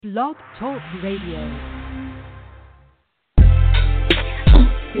Blog Talk Radio.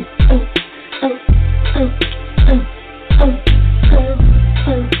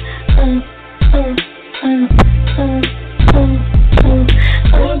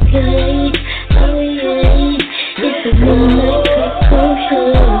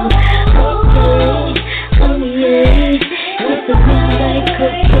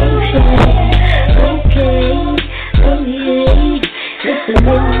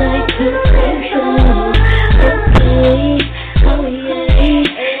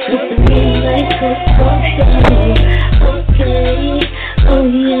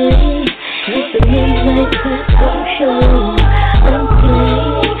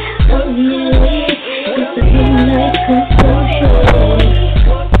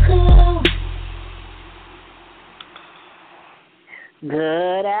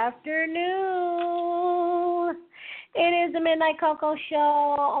 Good afternoon. It is the Midnight Koko Show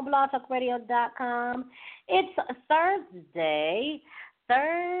on blogtalkradio.com. It's Thursday,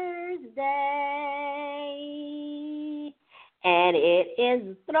 and it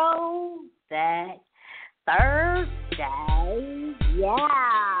is Throwback Thursday. Yeah.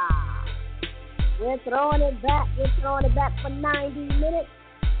 We're throwing it back. We're throwing it back for 90 minutes.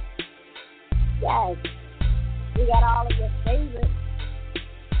 Yes. We got all of your favorites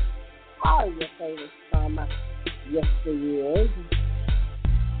from yesteryears.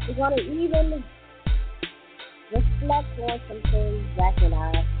 We're going to even reflect on some things back in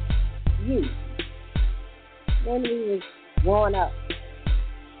our youth, when we was growing up.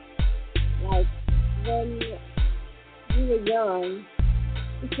 Like when you were young,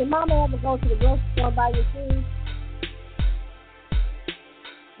 did your mama ever go to the grocery store and buy your food?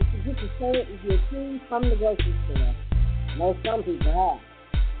 Did you get your food from the grocery store? I know some people have.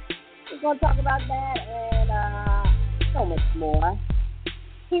 We're going to talk about that and so much more.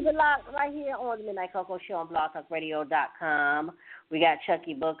 Keep it locked right here on the Midnight Koko Show on blogtalkradio.com. We got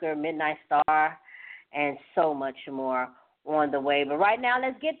Chucky Booker, Midnight Star, and so much more on the way. But right now,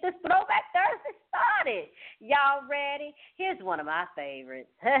 let's get this Throwback Thursday started. Y'all ready? Here's one of my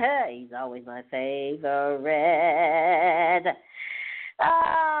favorites. He's always my favorite.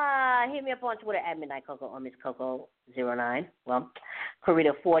 Hit me up on Twitter at Midnight Koko or Miss Coco09. Well,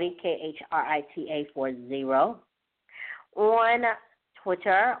 Karita40, KHRITA40 on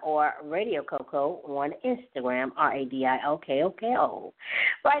Twitter, or Radio Koko on Instagram, RADIOKOKO.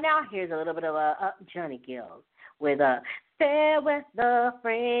 Right now, here's a little bit of a Johnny Gill with a Fair with the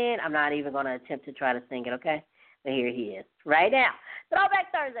Friend. I'm not even going to attempt to try to sing it, okay? But here he is. Right now,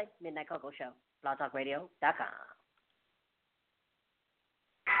 Throwback Thursday, Midnight Koko Show, blogtalkradio.com.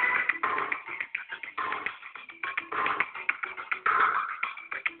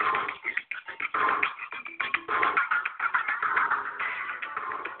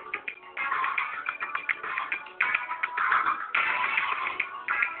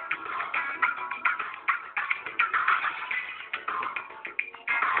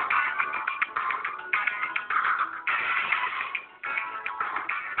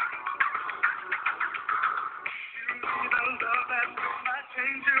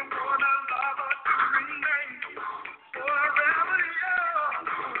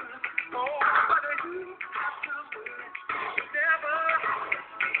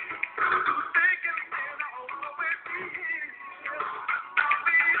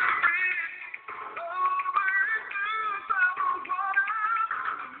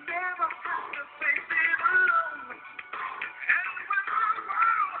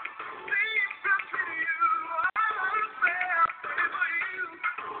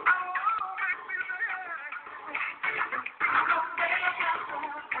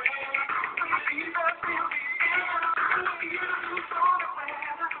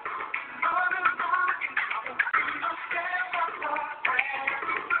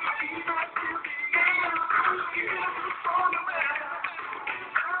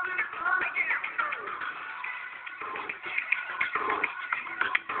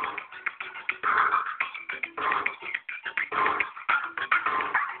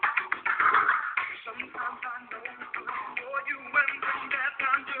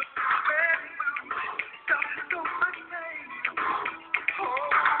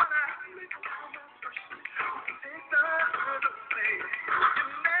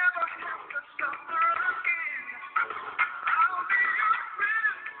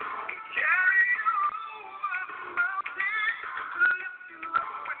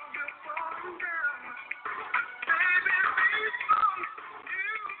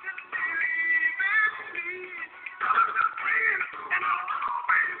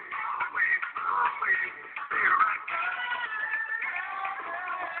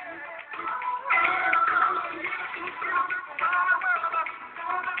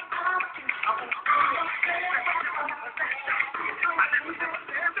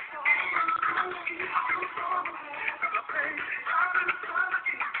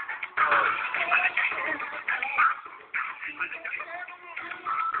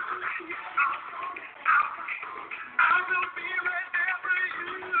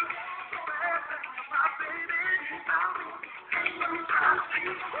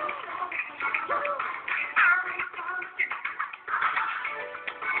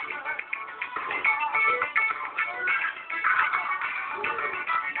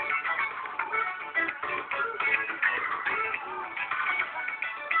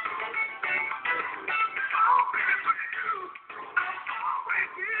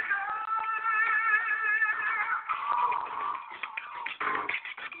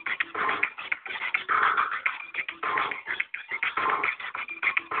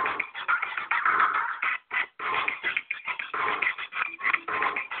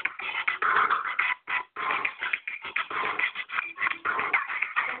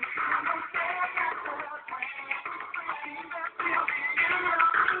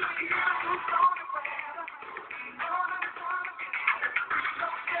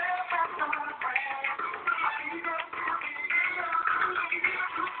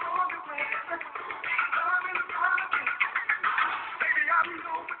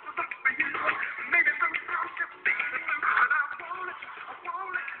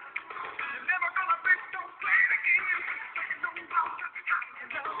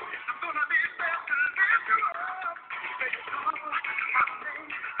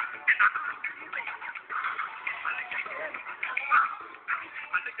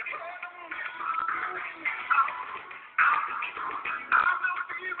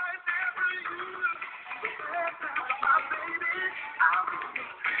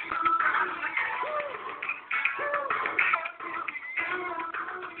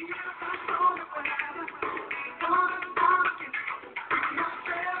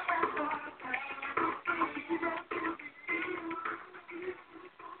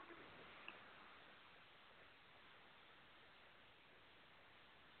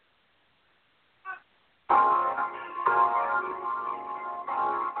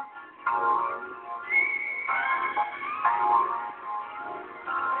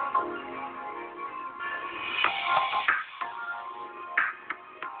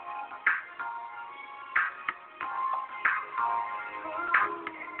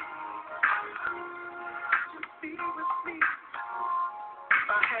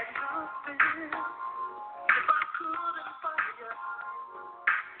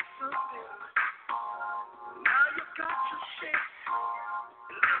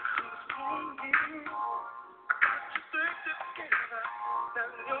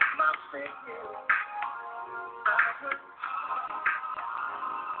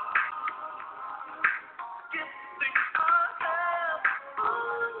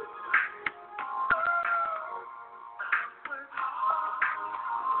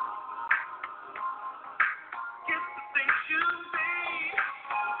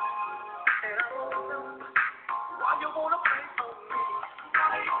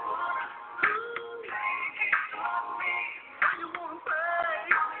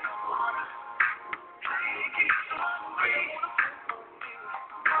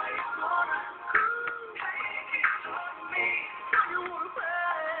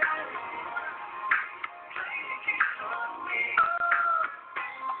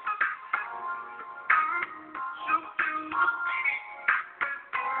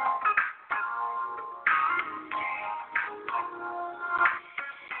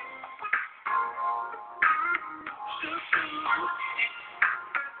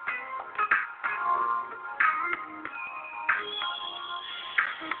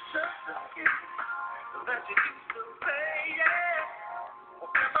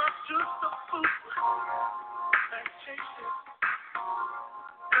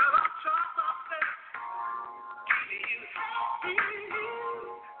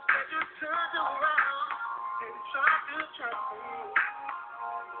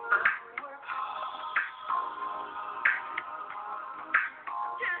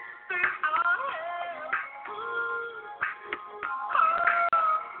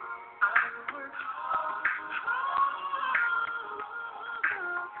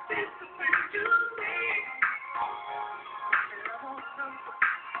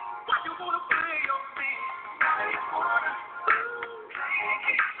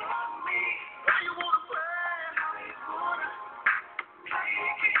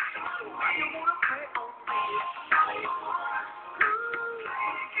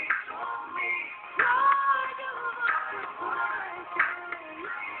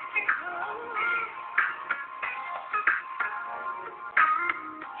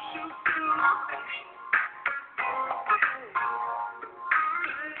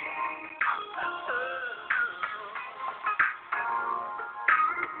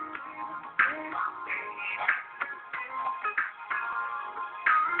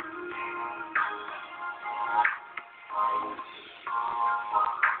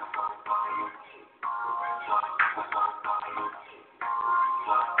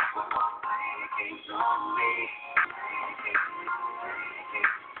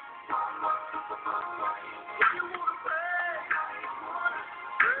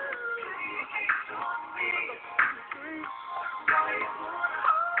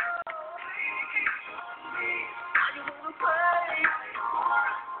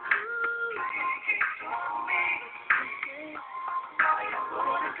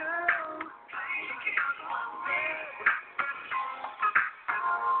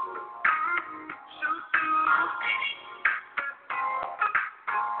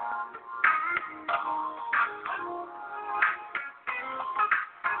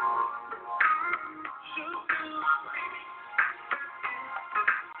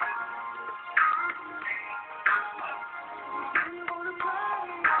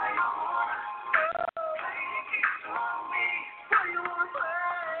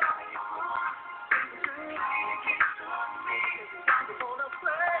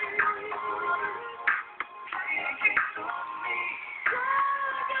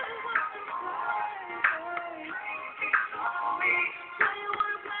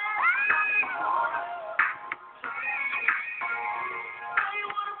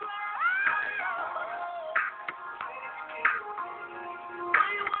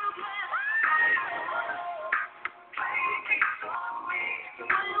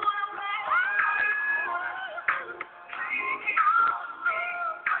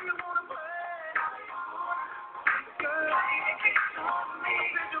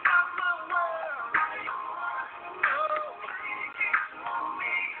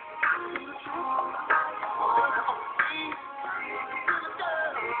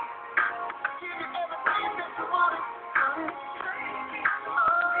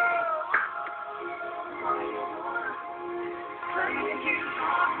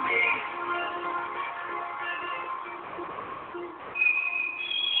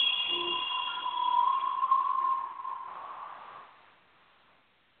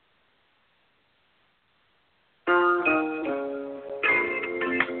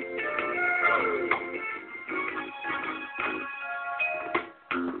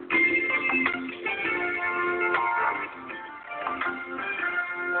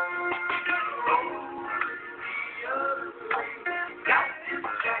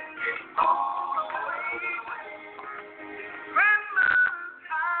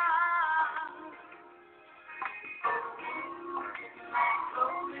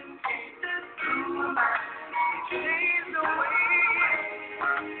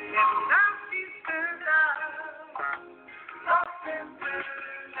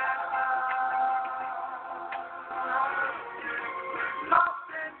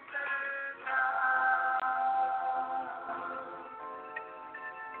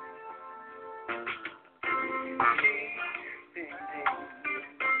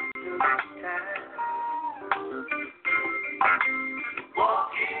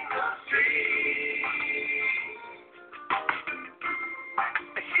 Walking the street,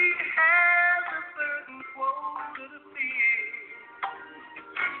 she has a certain quota to fill.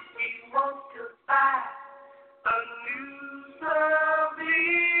 He wants to buy a new service.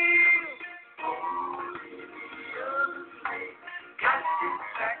 Got his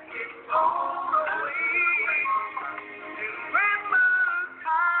jacket on the way. And grandma's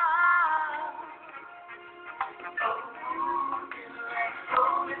house.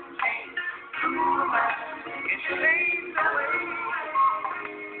 It changed the way,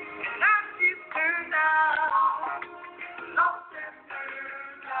 and now she's turned out, lost and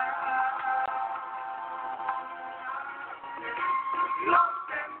turned out,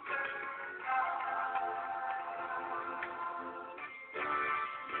 lost and turned out.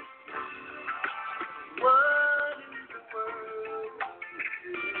 What is the world?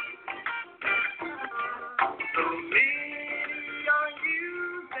 So many are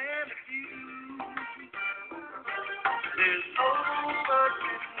used and abused. There's so much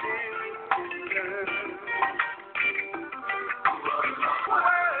confusion.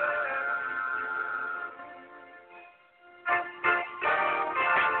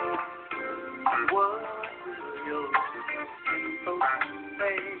 What will your folks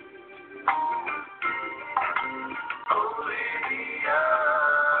say? Only the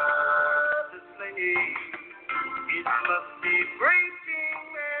others say it must be breaking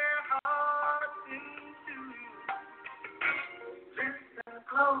their hearts in two. Listen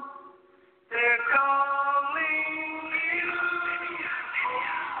close, they're calling you.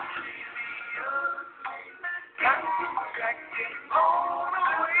 Got to jacket on the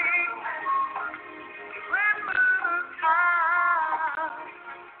way. Grandma's house.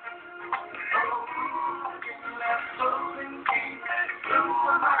 Left clothing changed the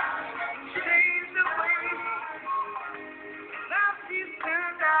way. Now she's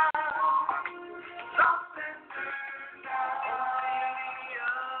turned out, lost and turned out.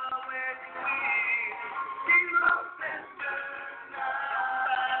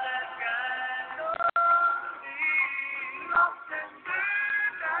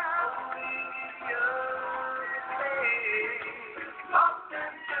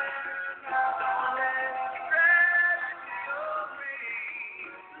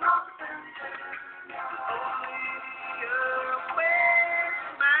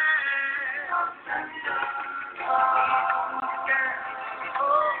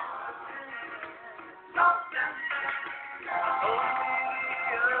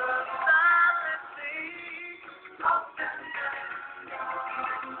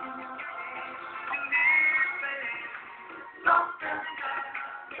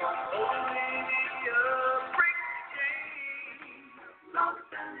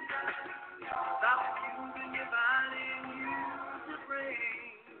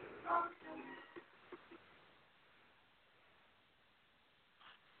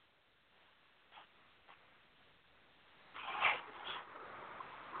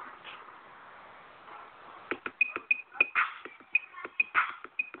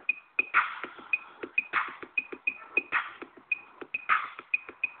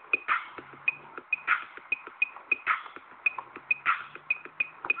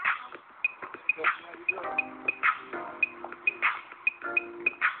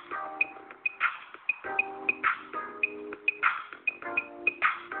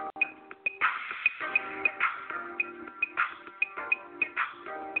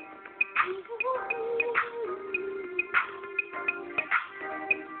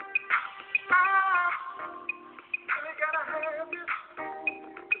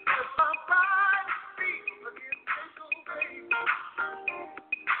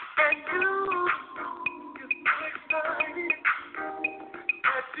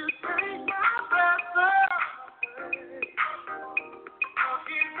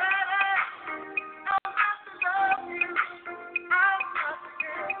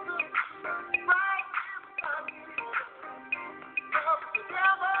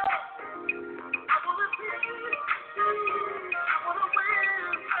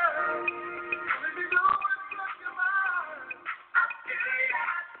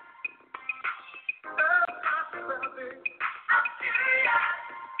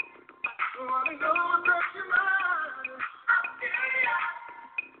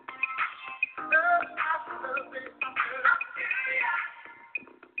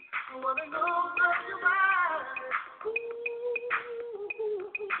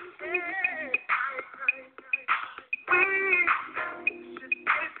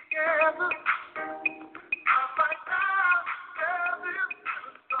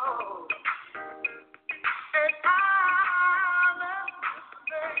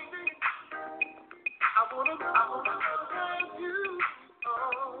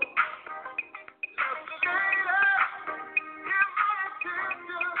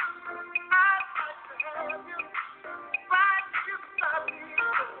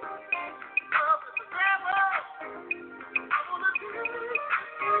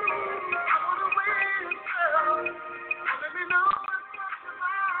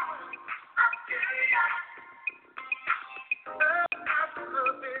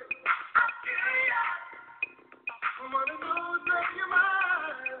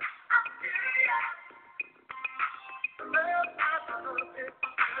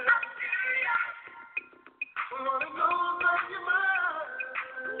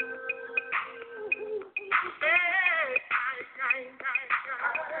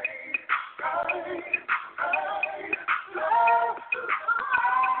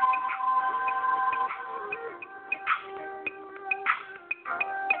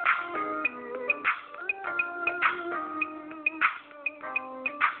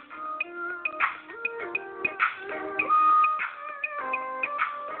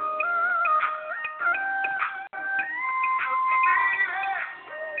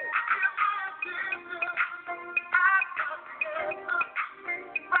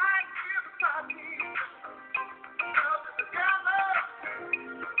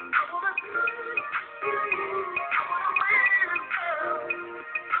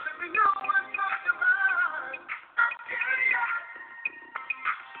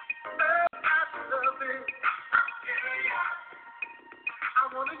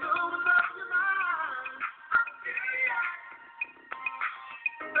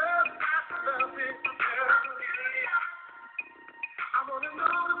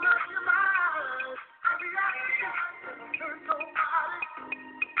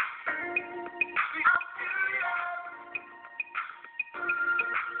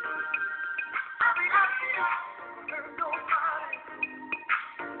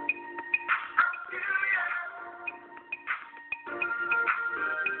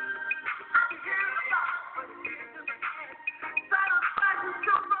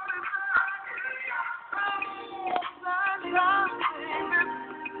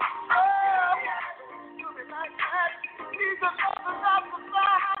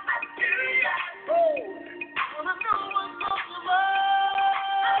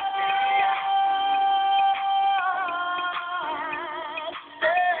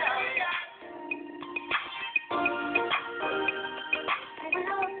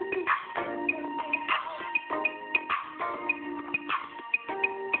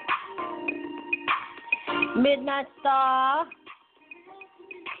 Midnight Star.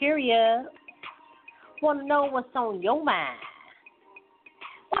 Curious. Wanna know what's on your mind?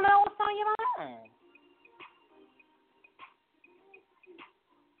 Wanna know what's on your mind?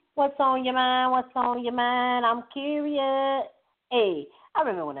 What's on your mind? What's on your mind? I'm curious. Hey, I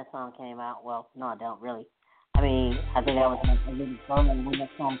remember when that song came out. Well, no, I don't really. I mean, I think I was a little early when that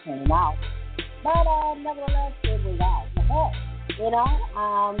song came out. But nevertheless, it was out. You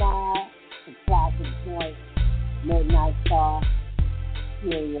know, it's classic point. Midnight Star.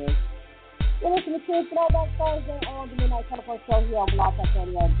 Curious. You're listening to Throwback Thursday on the Midnight Telephone Show here on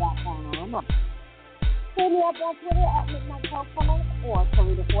blogtalkradio.com. Hit me up on Twitter at Midnight Telephone or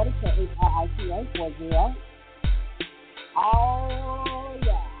Karita 40 KHRITA 40. Oh,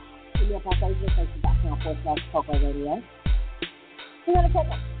 yeah. Hit me up on Facebook, Facebook.com/Koko Radio. We're going to take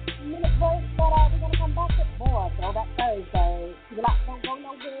a minute break, but we're going to come back with more Throwback Thursday. Keep it up, don't go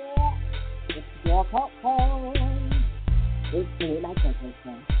nowhere. It's your Koko. It's the Midnight Telephone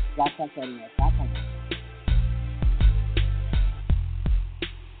Show. blogtalkradio.com.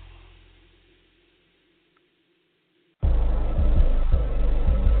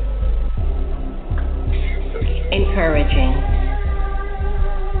 Encouraging,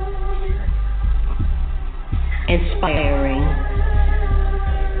 inspiring,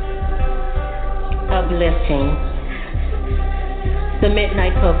 uplifting. The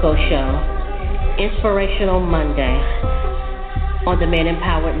Midnight Koko Show, Inspirational Monday on the Men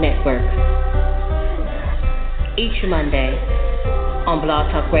Empowered Network. Each Monday on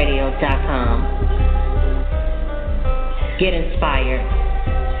blogtalkradio.com. Get inspired.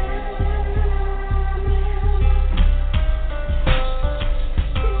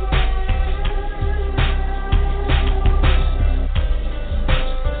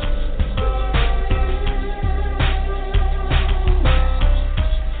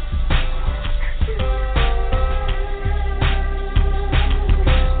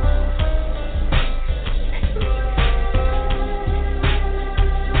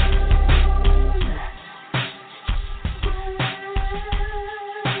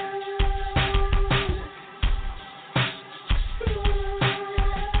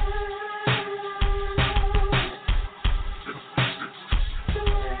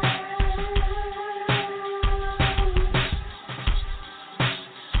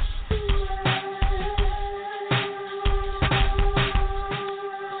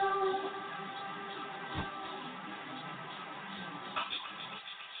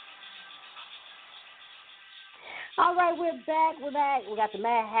 All right, we're back. We got the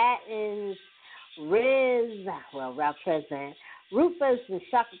Manhattans, Riz, Ralph President, Rufus and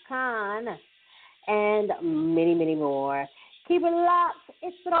Shaka Khan, and many, many more. Keep it locked.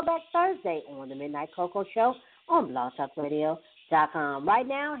 It's Throwback Thursday on the Midnight Koko Show on blogtalkradio.com. Right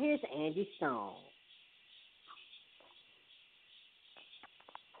now, here's Angie Stone.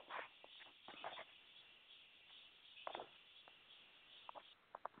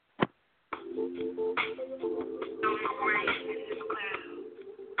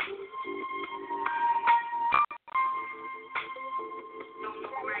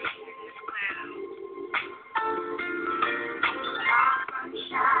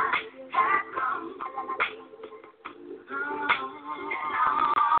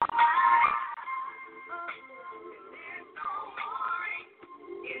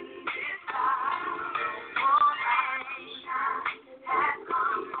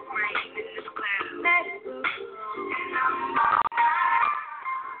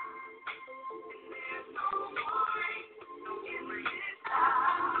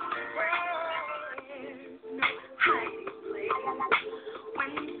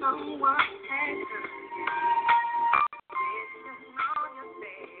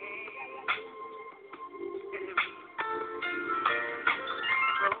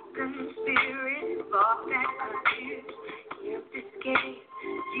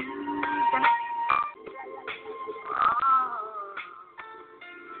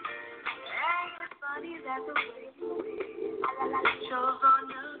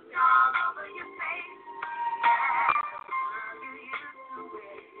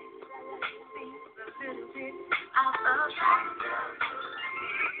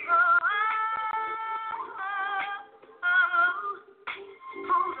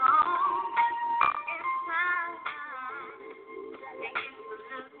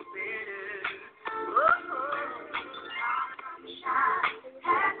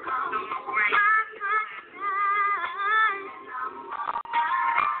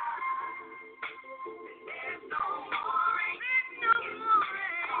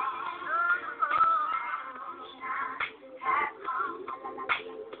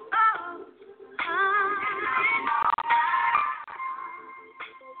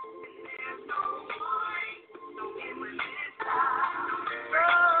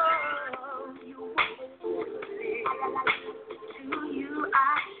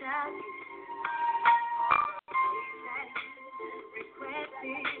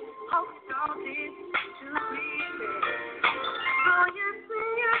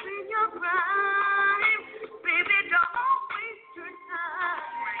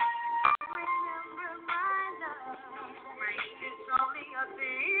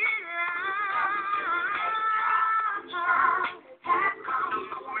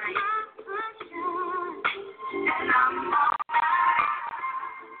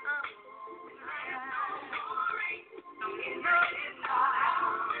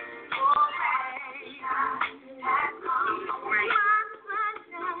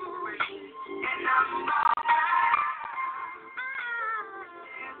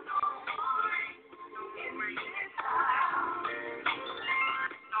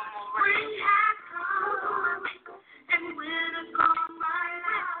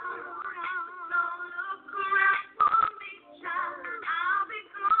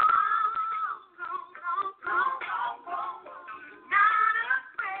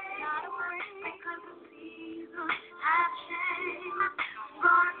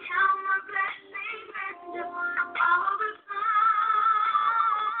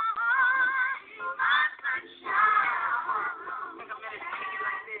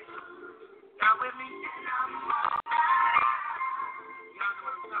 with me? Y'all know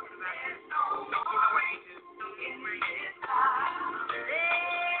what I'm talking about. You know what it is.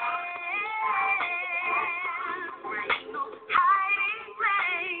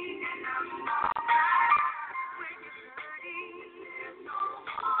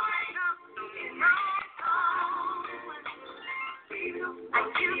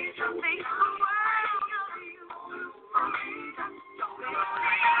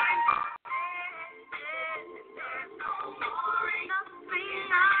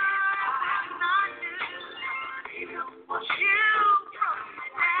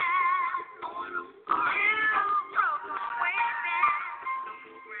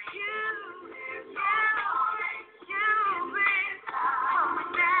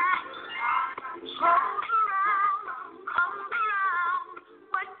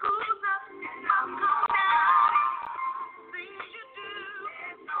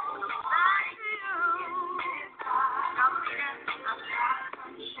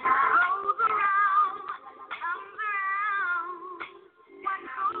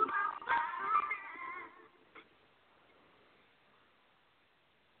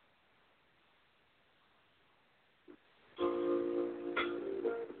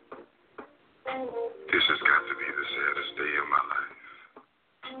 This has got to be the saddest day of my life.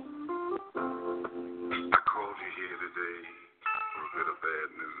 I called you here today for a bit of bad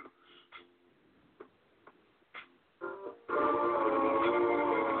news.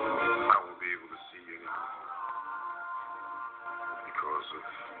 I won't be able to see you anymore because of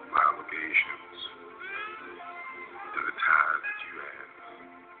my obligations and the ties that you have.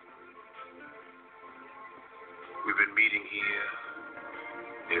 We've been meeting here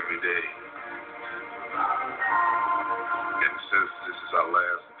every day. And since this is our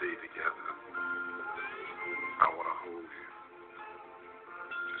last day together, I want to hold you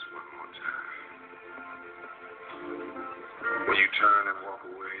just one more time. When you turn and walk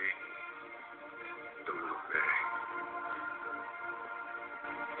away, don't look back.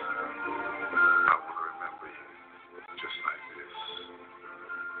 I want to remember you just like this.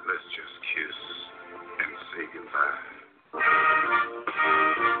 Let's just kiss and say goodbye.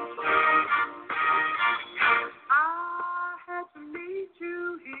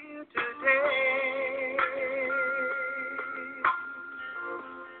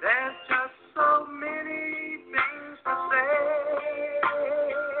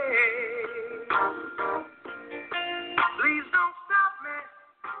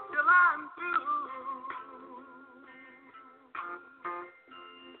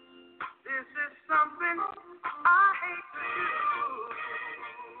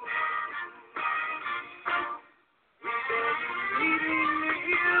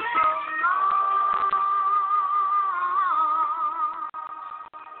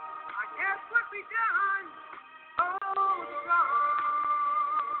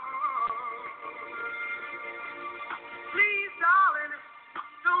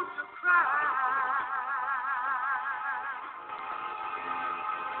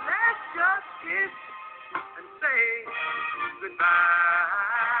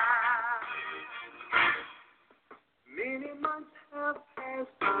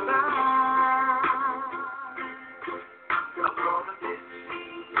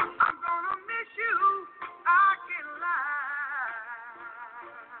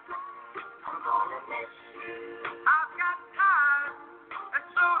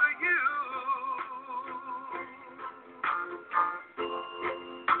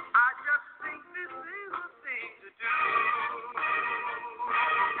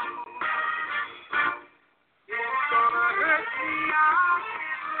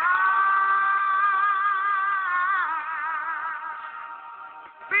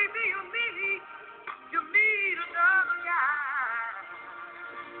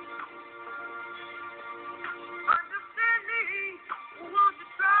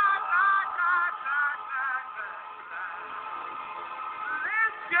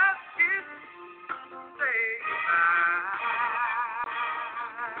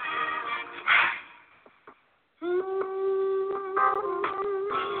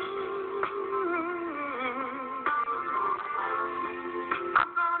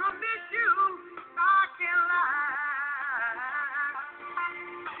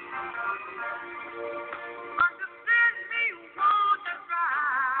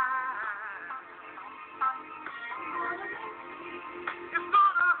 It's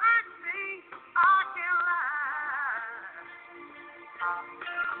gonna hurt me.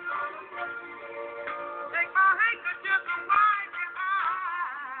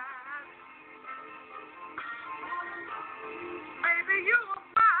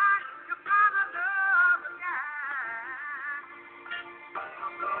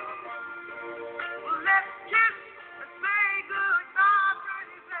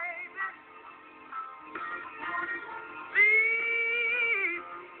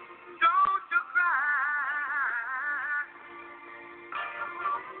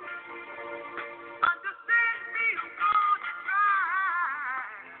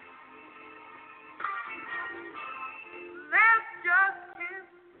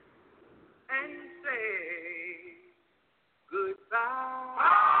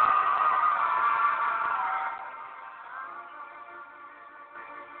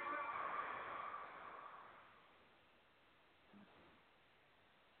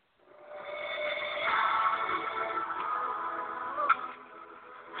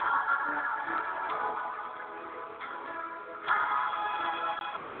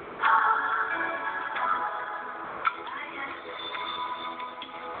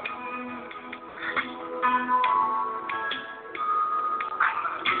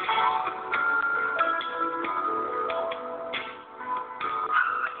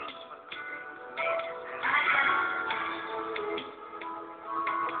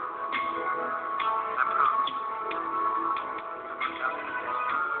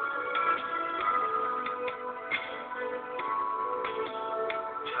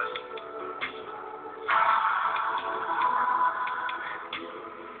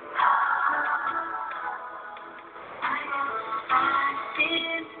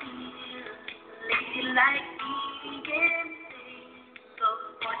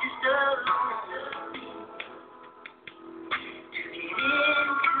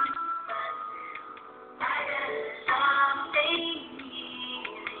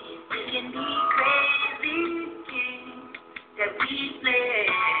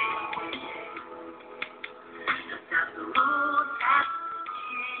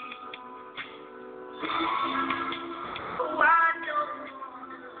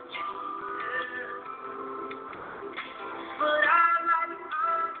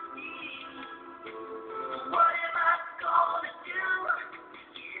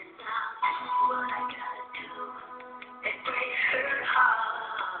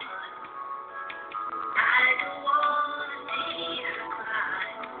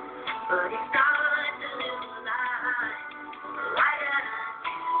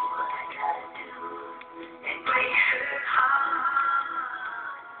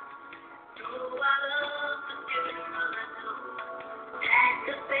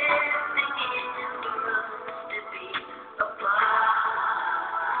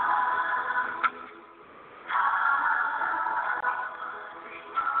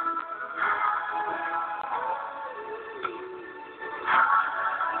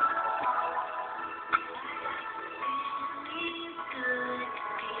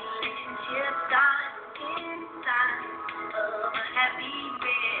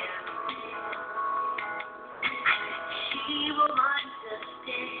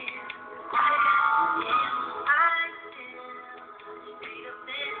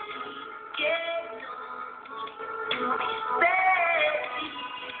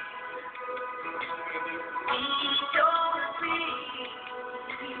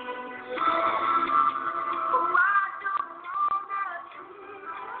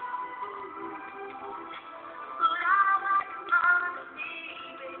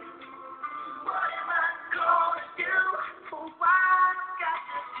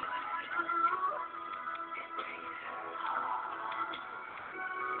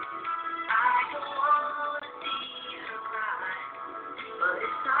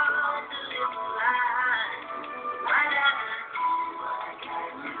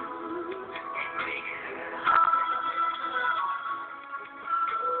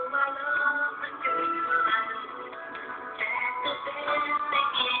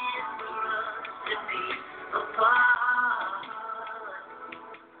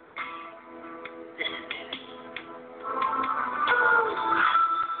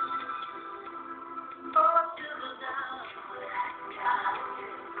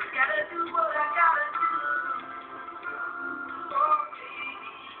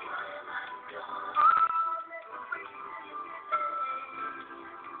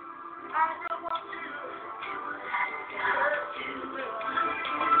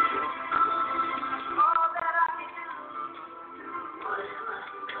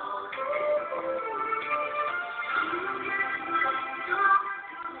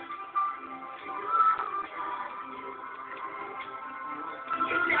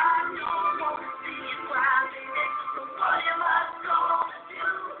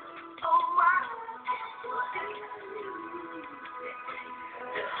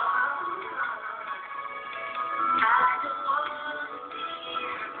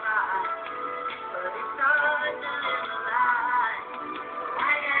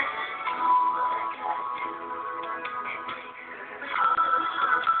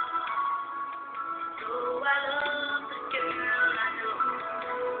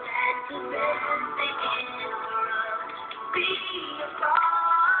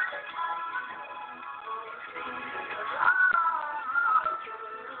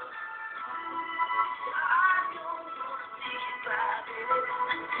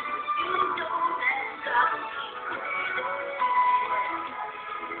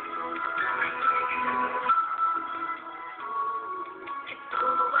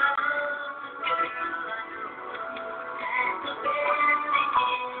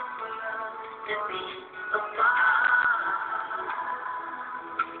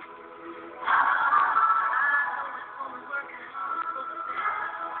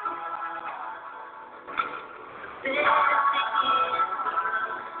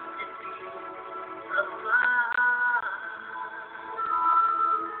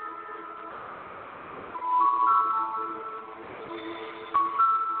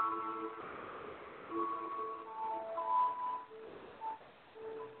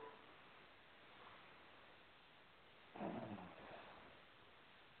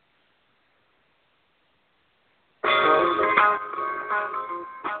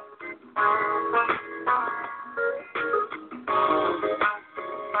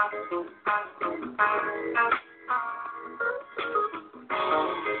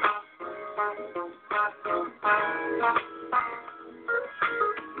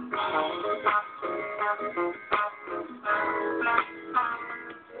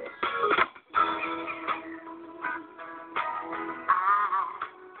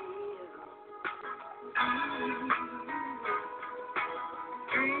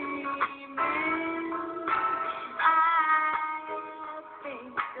 Dreaming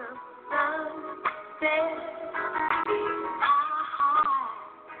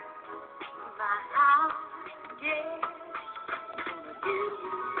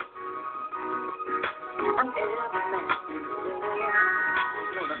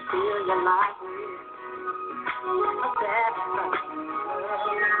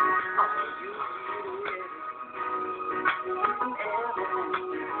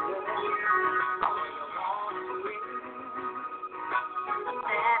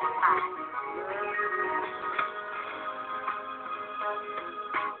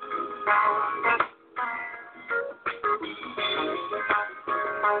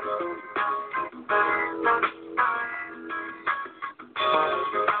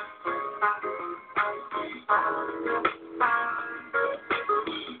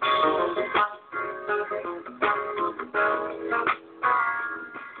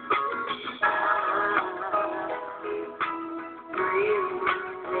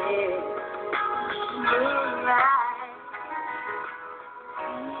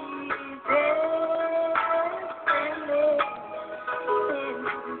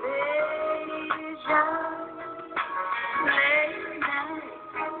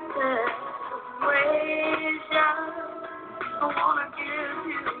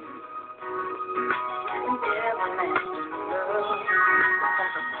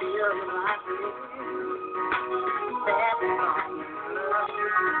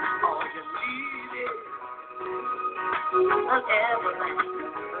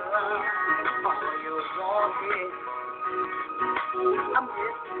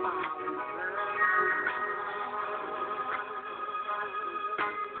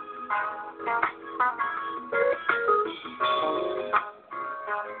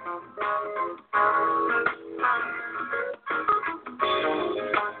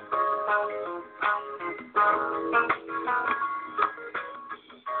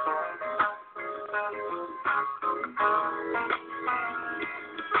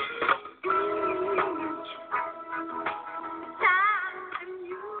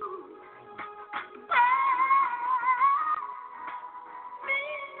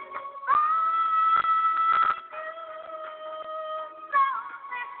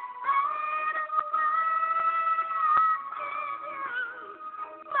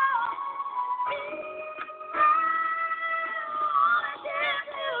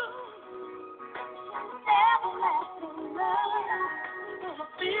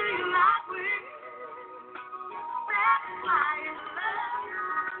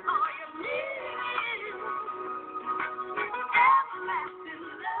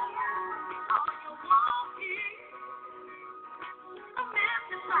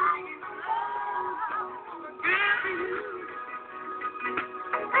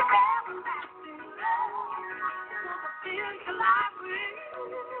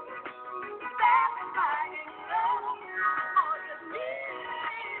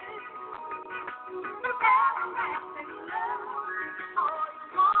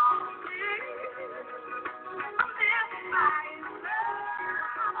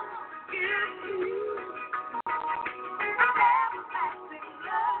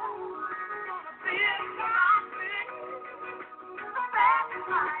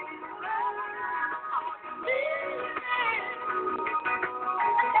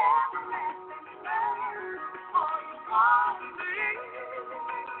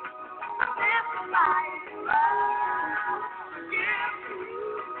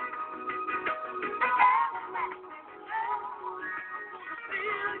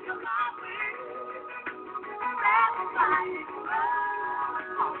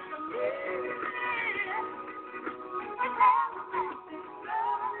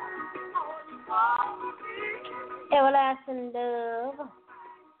Everlasting Love,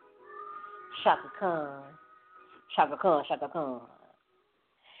 Shaka Khan, Shaka Khan, Shaka Khan.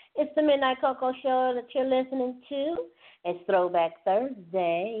 It's the Midnight Koko Show that you're listening to. It's Throwback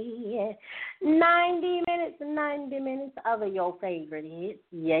Thursday. 90 minutes of your favorite hits.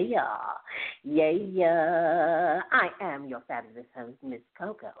 Yeah. I am your fabulous host, Miss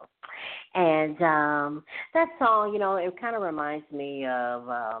Koko. And that song, it kind of reminds me of,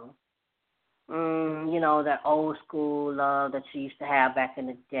 that old school love that you used to have back in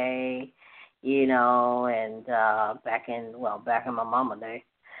the day, and back in my mama day.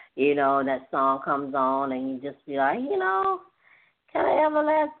 That song comes on and you just be like, kind of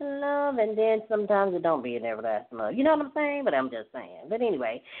everlasting love, and then sometimes it don't be an everlasting love. You know what I'm saying? But I'm just saying. But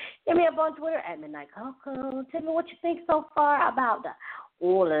anyway, hit me up on Twitter at Midnight Koko. Tell me what you think so far about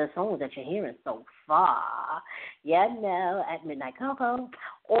all the songs that you're hearing so far. At Midnight Koko,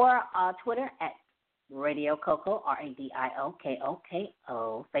 or Twitter at Radio Koko,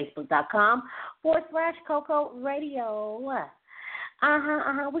 RADIOKOKO, Facebook.com/Koko Radio.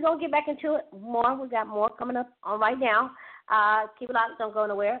 We're going to get back into it more. We got more coming up on right now. Keep it locked. Don't go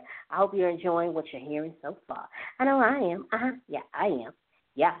nowhere. I hope you're enjoying what you're hearing so far. I know I am. Yeah, I am.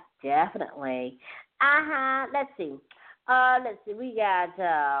 Yeah, definitely. Let's see. Let's see. We have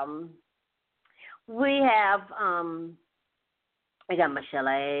we got Michelle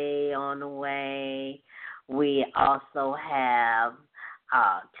A on the way. We also have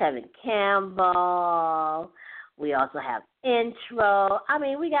Tevin Campbell. We also have intro. I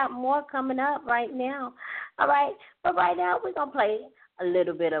mean, we got more coming up right now. All right, but right now we're gonna play a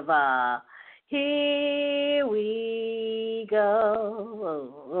little bit of Here We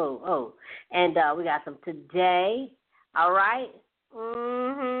Go. And we got some today. All right.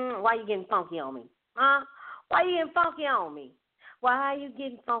 Why you getting funky on me? Huh? Why you getting funky on me? Why you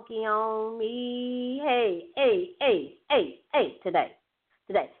getting funky on me? Hey, today.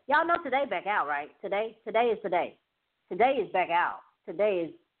 Y'all know today back out, right? Today is today. Today is back out. Today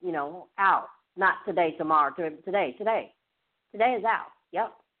is, out. Not today, tomorrow, today. Today is out.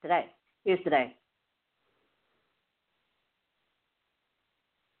 Yep, today. Here's today.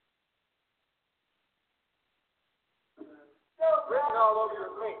 Written all over your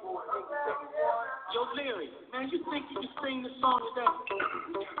face. Yo, Larry, man, you think you can sing this song today?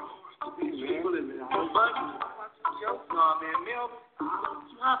 Yo, nah, man, Mel, you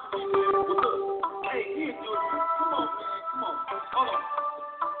have to be there. Look, hey, here, dude, come on, man, come on. Hold on.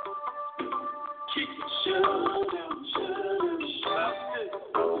 Kick it, shut down, shut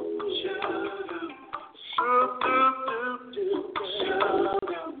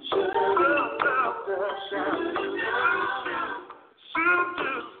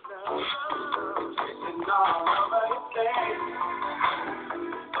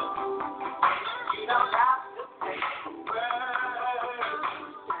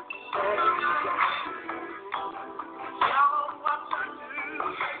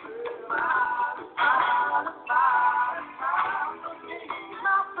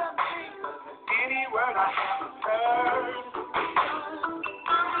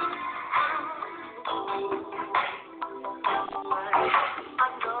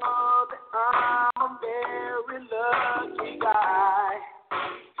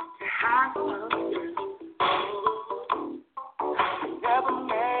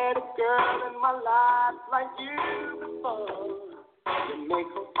like you before. You make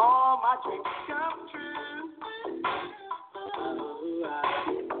all my dreams come true.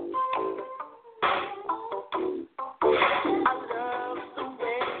 I love the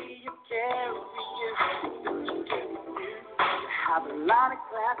way you carry you. You have a lot of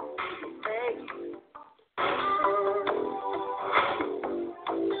class in your face.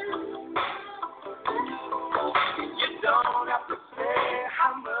 You don't have to say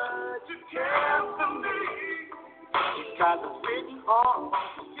how much you care for me. Because it's written all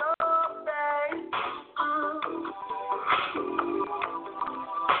over your face.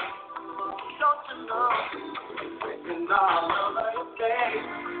 Don't you know it's written all over your face?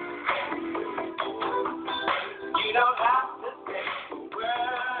 You don't have to say a word.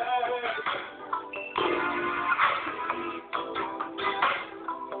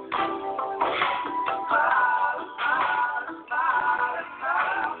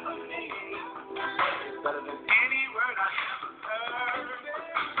 For me, it's better than any word I ever heard.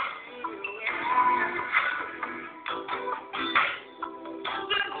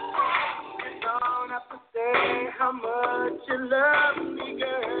 You don't have to say how much you love me,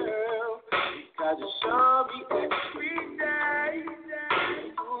 girl, because you show me every day.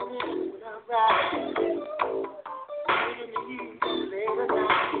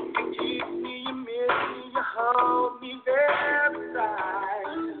 You keep me, you miss me, you hold me very tight.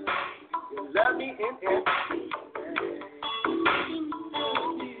 You love me in every way.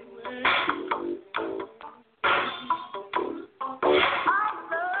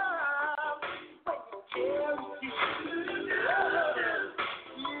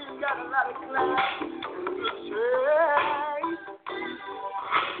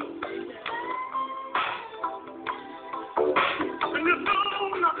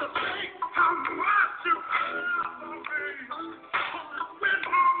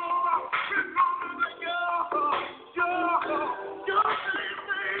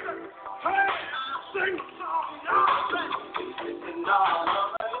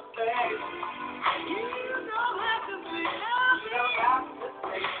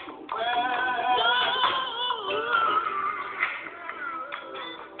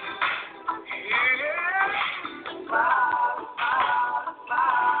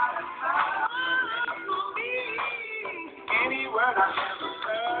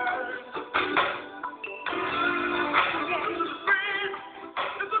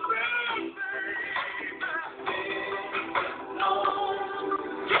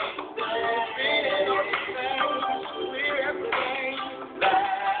 That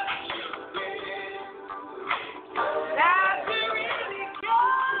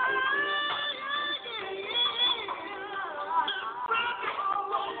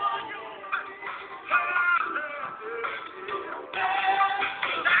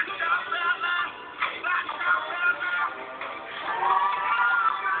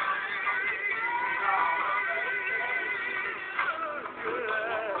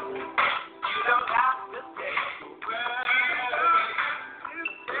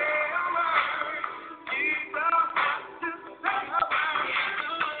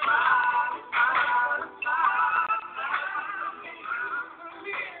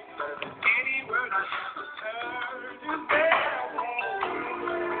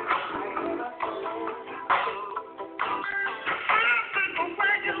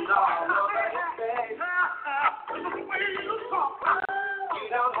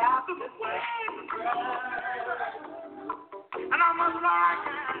And I'm a slide,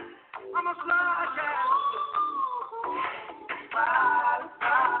 I'm a slide.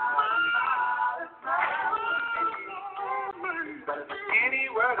 Any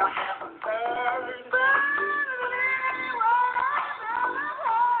word I haven't heard.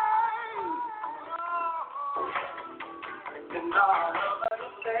 And all over the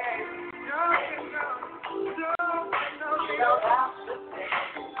place. You don't have to say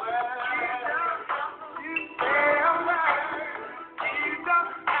a word. You say a word. You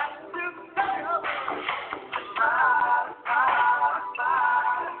don't have to say a word. Smile, smile,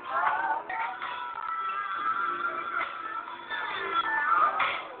 smile, smile.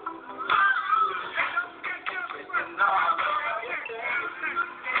 And all over your face.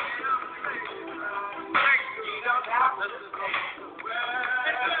 You don't have to say a word.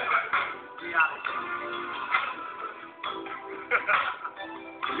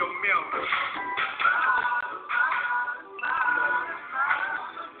 Your milk.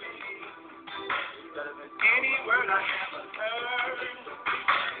 Any word I haven't heard.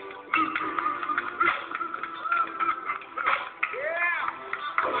 Yeah.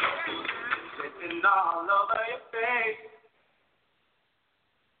 Sitting all over your face.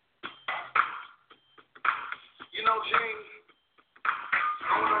 You know, James,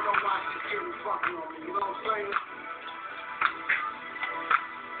 I don't know why she's getting fucking on me. You know what I'm saying?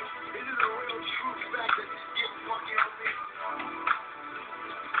 Is it a real true fact that she's getting fucking on me?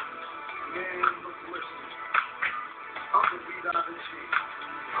 Man, look, listen. I'm gonna beat out the cheese.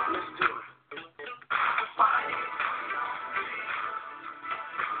 Let's do it.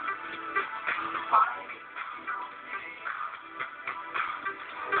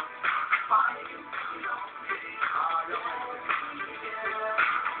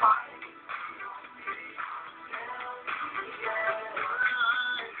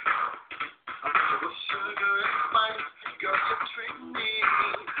 Sugar and spice, girl, you treat me.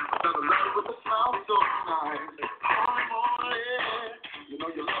 Fell in love with a smile so nice. You know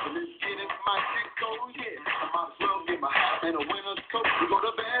your loving is getting my shit cold, yeah. I might as well get my hat and a winter's coat. We go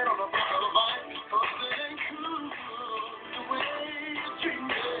to bed on the back of the bike, 'cause it ain't true the way you treat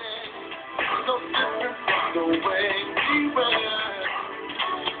me. So different from the way we were.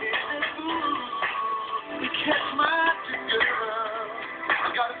 It is good to catch my girl. I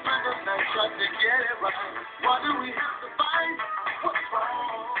gotta spend the night trying to get it right. Why do we have to fight? What's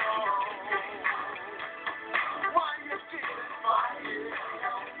wrong? Why you getting fired?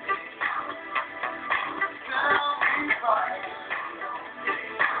 Tell me why.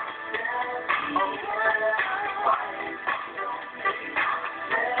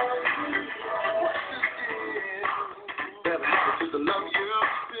 What's this deal? Never happened to the love you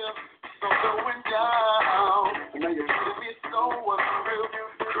feel. So going down. And now you're making me so unreal.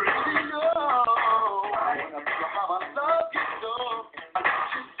 Crazy love. When I think of how I love you so, I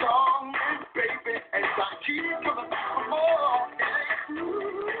let you song me, baby, and I keep coming back for more. It ain't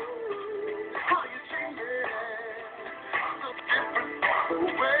cool how you change it. So different from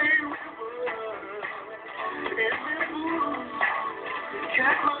the way we were. In the mood,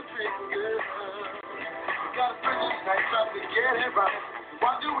 catch my finger. Gotta spend this night trying to get it right.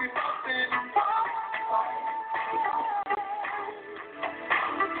 Why do we bump in?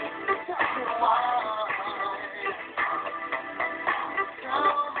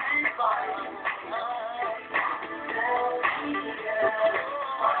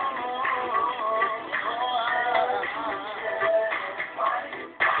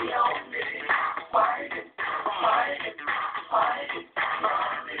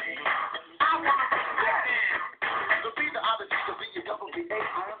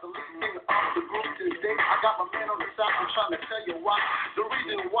 I got my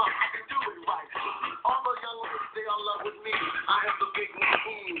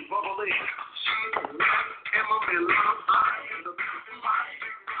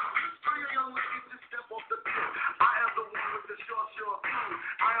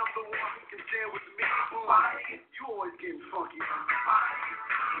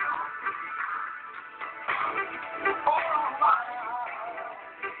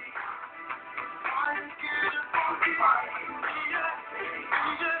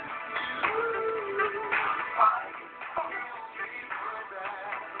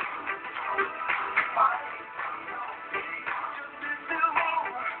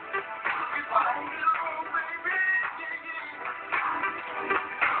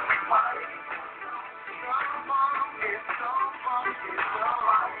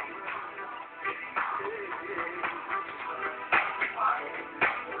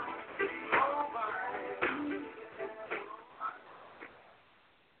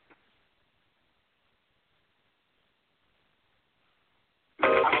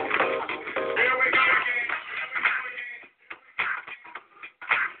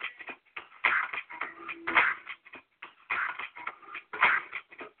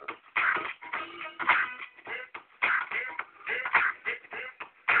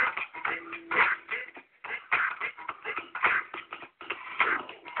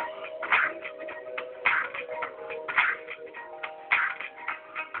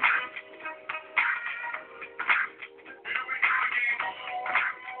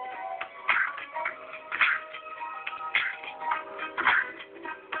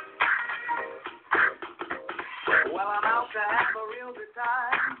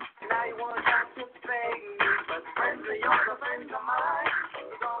Now you wanna try to play me, but friends of yours are friends of mine.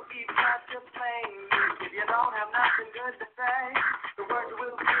 So don't keep trying to play me if you don't have nothing good to say. The words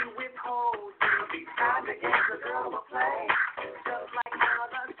will be withhold you. Be kind to get the girl will play, just like how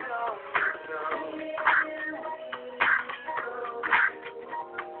the show.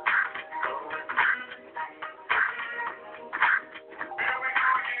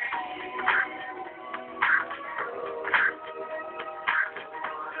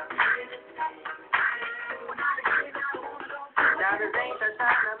 Now this ain't the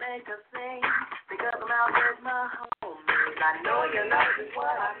time to make a scene, because I'm out with my homies. I know your love is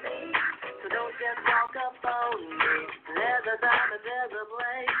what I need, so don't just walk up on me. There's a time and there's a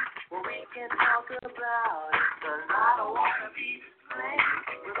place where we can talk about it, 'cause I don't wanna be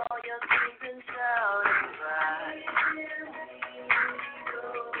playing with all your screams and shouting, right?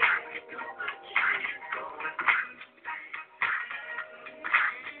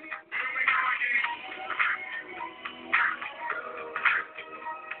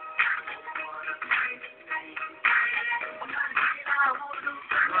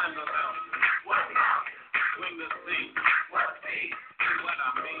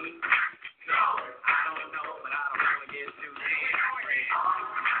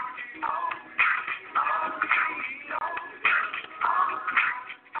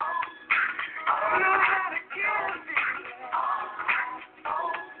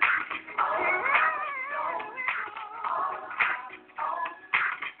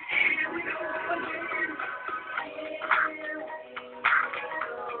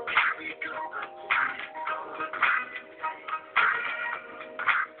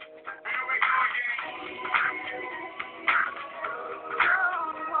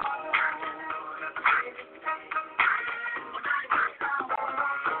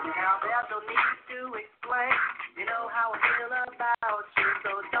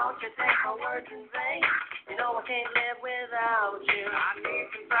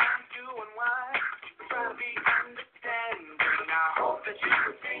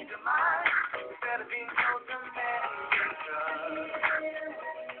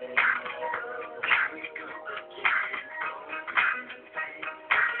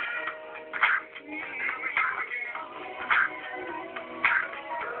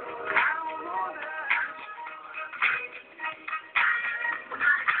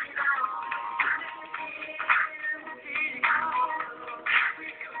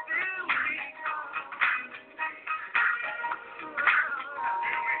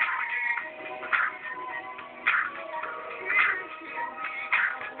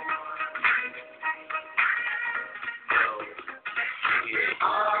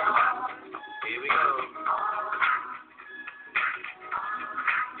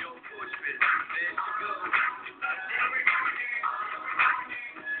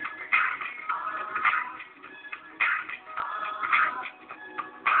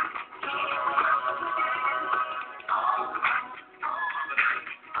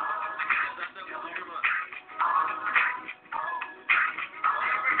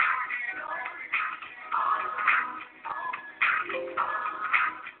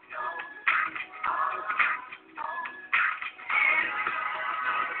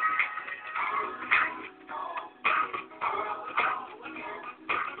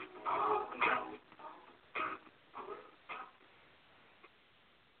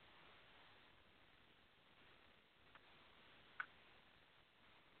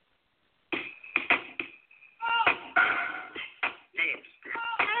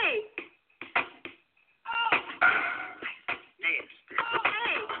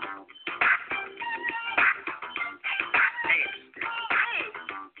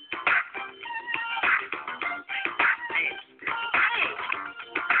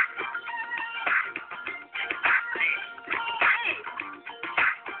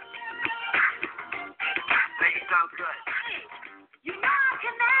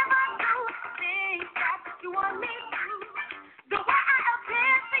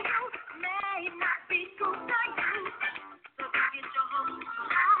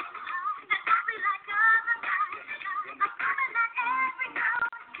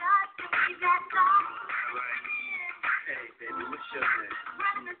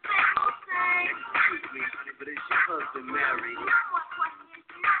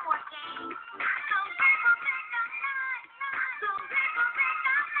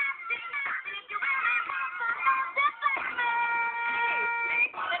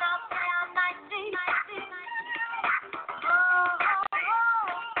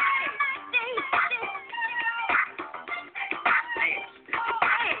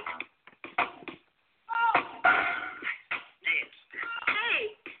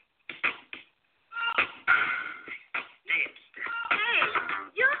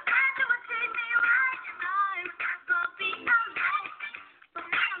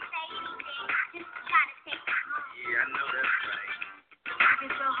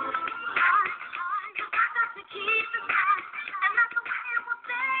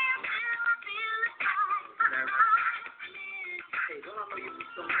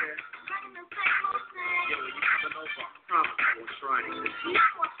 No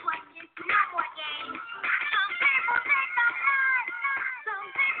more questions, no more games. Some people think I'm nice, some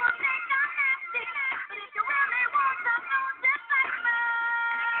people think I'm nasty, but if you really want some news, just like me,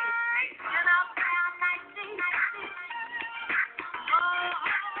 and I'll say I'm nicey, nicey. Oh,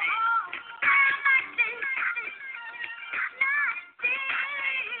 nicey, nicey,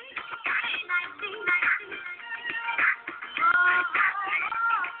 nicey, nicey.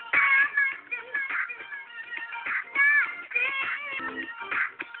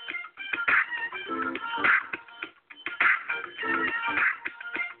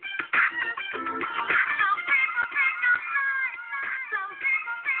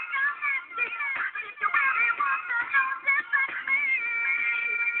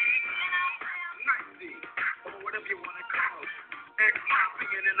 Whatever you want to call it. Act my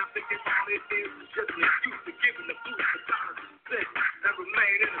opinion, and I think it's all it is. Just an excuse to give the boost for dollars and cents that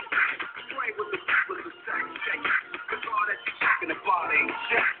remain in the play with the sack shake. Cause all that you talking about ain't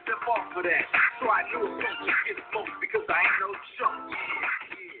shit. Step off of that. So I knew it won't just get smoked because I ain't no chump.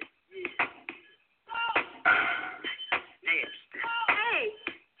 Hey.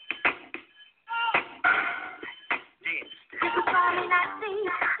 You can call me Nasty.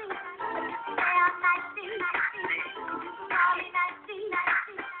 Say I'm Nasty. Call me Nasty.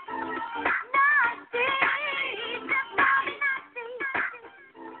 Nasty. Just call me Nasty.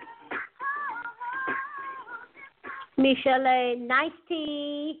 Michelle, nice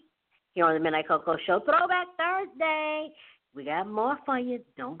tea. Here on the Midnight Koko Show, Throwback Thursday. We got more for you.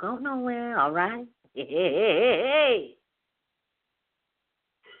 Don't go nowhere, all right? Hey.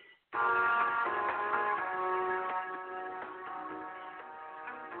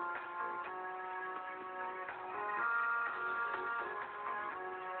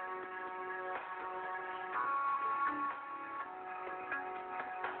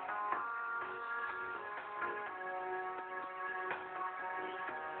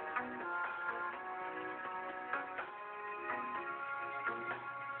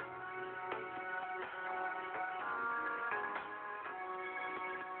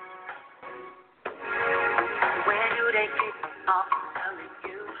 Where do they keep off telling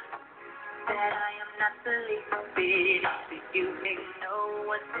you that I am not the least bit to you? They know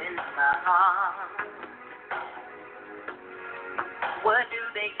what's in my heart. What do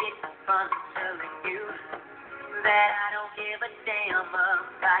they get from telling you that I don't give a damn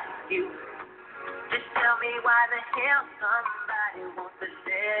about you? Just tell me why the hell somebody wants to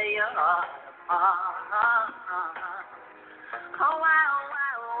tear your heart apart. Oh, why, oh, why,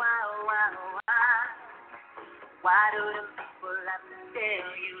 oh, why, oh, why, oh, why? Why do the people have to tell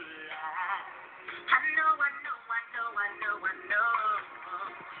you lies? I know.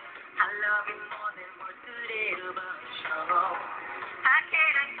 I love you more than words could ever show. I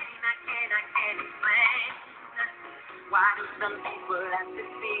can't explain. Why do some people have to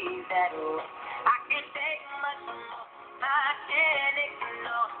see that? Oh, I can't take much more. I can't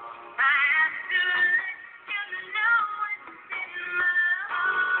ignore. I have to let you know what's in my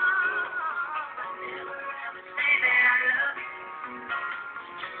heart. I never ever say that I love you.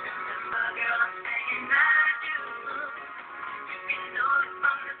 Just remember, girl, I'm saying I do. You can know it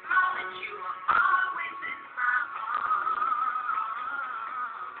from this moment. You are always in my heart.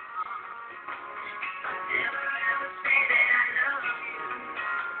 I never ever say that I love you.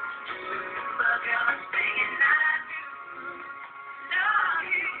 Just remember, girl, I'm saying I do. Love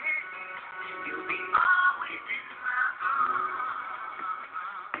you. You'll be always in my heart.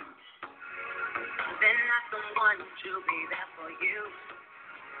 Then not someone to be there for you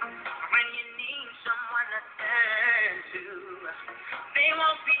when you need someone to turn to. They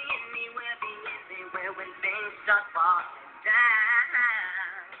won't be anywhere when things start falling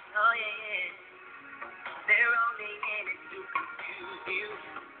down. Oh yeah, they're only in it to confuse you,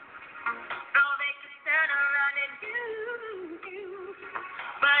 so they can turn around and use you.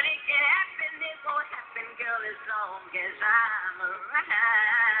 But it can happen, it won't happen, girl, as long as I'm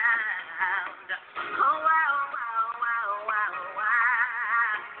around. Oh, why, oh, why, oh, why, oh, why, oh, why?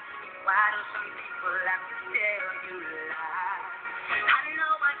 Why do some people have to tell you lies? I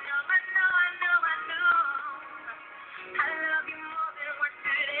know. I love you more than words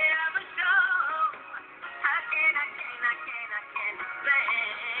could ever show. I can't explain.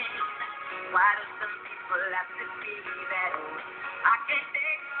 Why do some people have to see that? Oh, I can't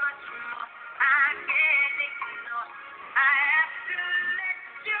take much more. I can't ignore. I have to let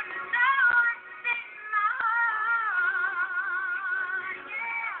you know what's in my heart.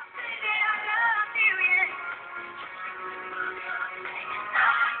 Yeah, baby, I love you, yeah.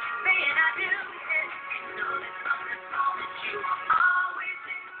 Saying I do, yeah. You know that from this moment you are always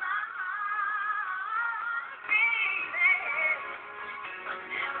in my heart, baby.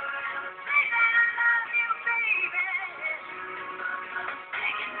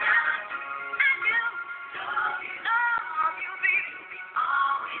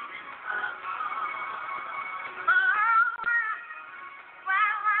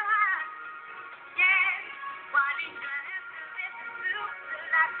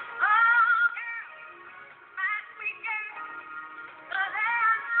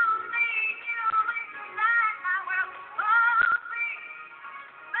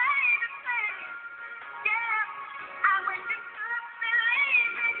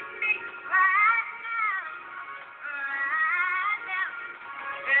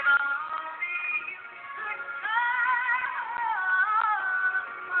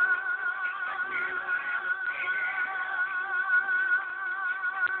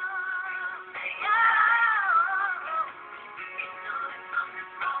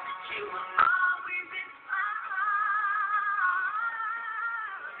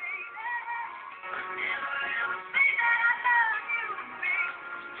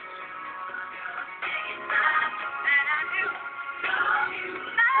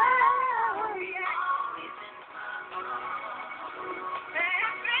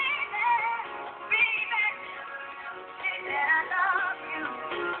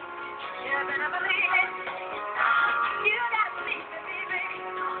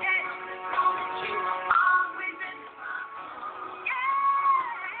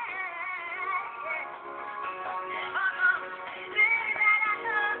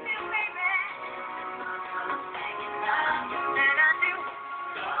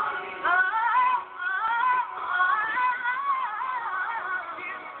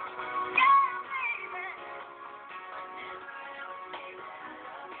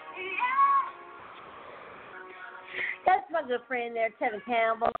 good friend there, Tevin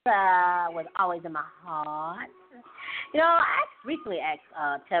Campbell, was always in my heart. You know, I recently asked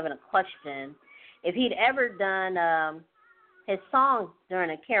Tevin a question if he'd ever done his songs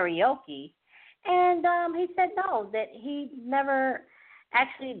during a karaoke, and he said no, that he never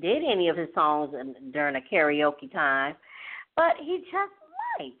actually did any of his songs during a karaoke time, but he just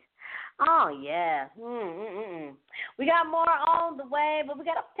might. Oh, yeah. We got more on the way, but we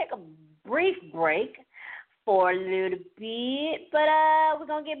got to take a brief break for a little bit, but we're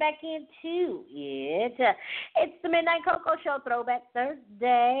going to get back into it. It's the Midnight Koko Show, Throwback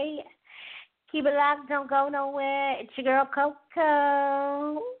Thursday. Keep it locked, don't go nowhere. It's your girl,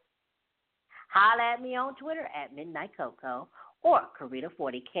 Koko. Holla at me on Twitter at Midnight Koko or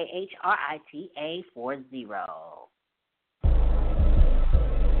Karita40, KHRITA 40.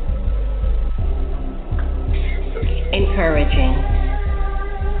 Encouraging,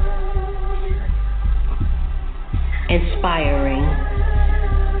 inspiring,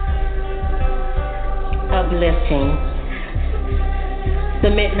 uplifting. The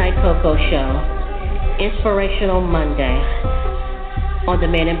Midnight Koko Show, Inspirational Monday on the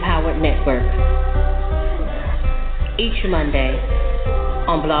Men Empowered Network. Each Monday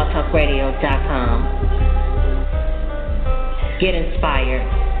on blogtalkradio.com. Get inspired.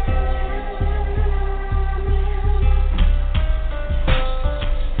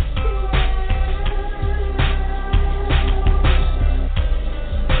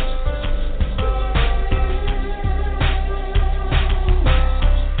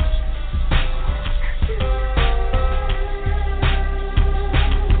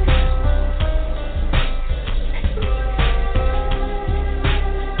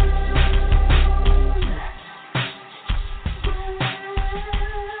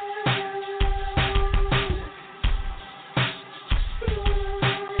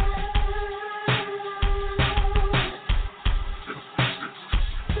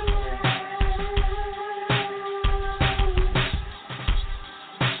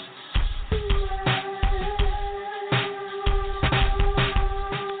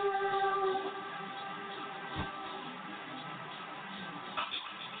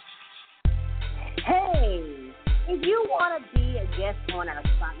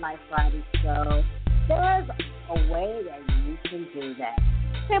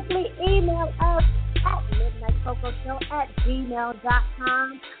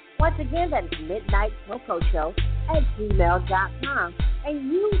 Once again, that is midnightkokoshow@gmail.com,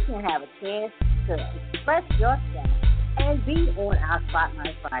 and you can have a chance to express yourself and be on our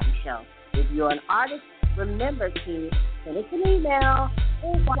Spotlight Friday show. If you're an artist, remember to send us an email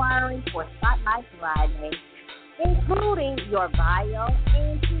inquiring for Spotlight Friday, including your bio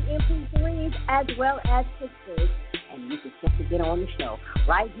and 2 MP3s as well as pictures, and you can simply get on the show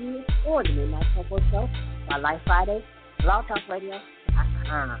right here on the Midnight Koko Show, Spotlight Friday,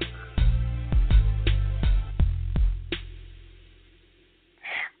 blogtalkradio.com.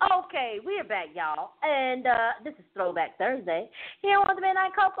 Okay, we're back, y'all, and this is Throwback Thursday here on the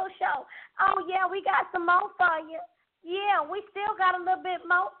Midnight Koko Show. Oh, yeah, we got some more for you. Yeah, we still got a little bit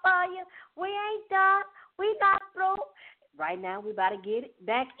more for you. We ain't done. We not through. Right now, we about to get it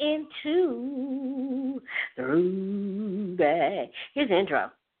back into Throwback. Here's the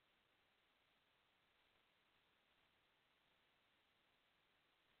intro.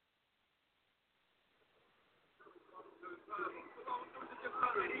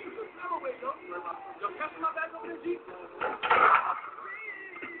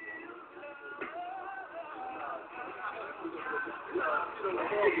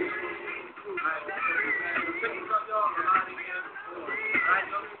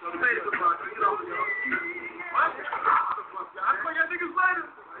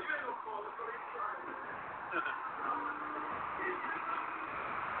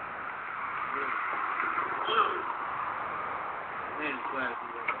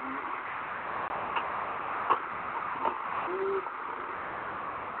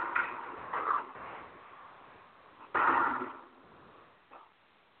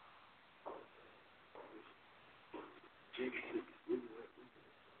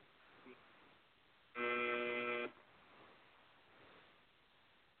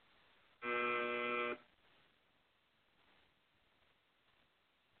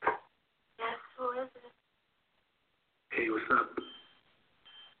 Hey, what's up?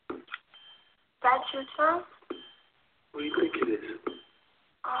 That's your son? What do you think it is?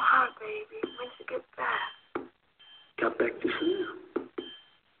 Oh, hi, baby. When'd you get back? Got back just now.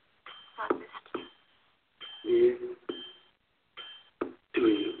 I missed you. Yeah. Do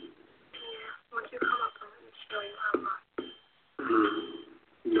you? Yeah. Won't you come up and let me show you how much?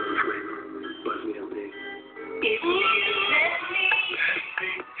 No, it's right. Buzz me up there. If you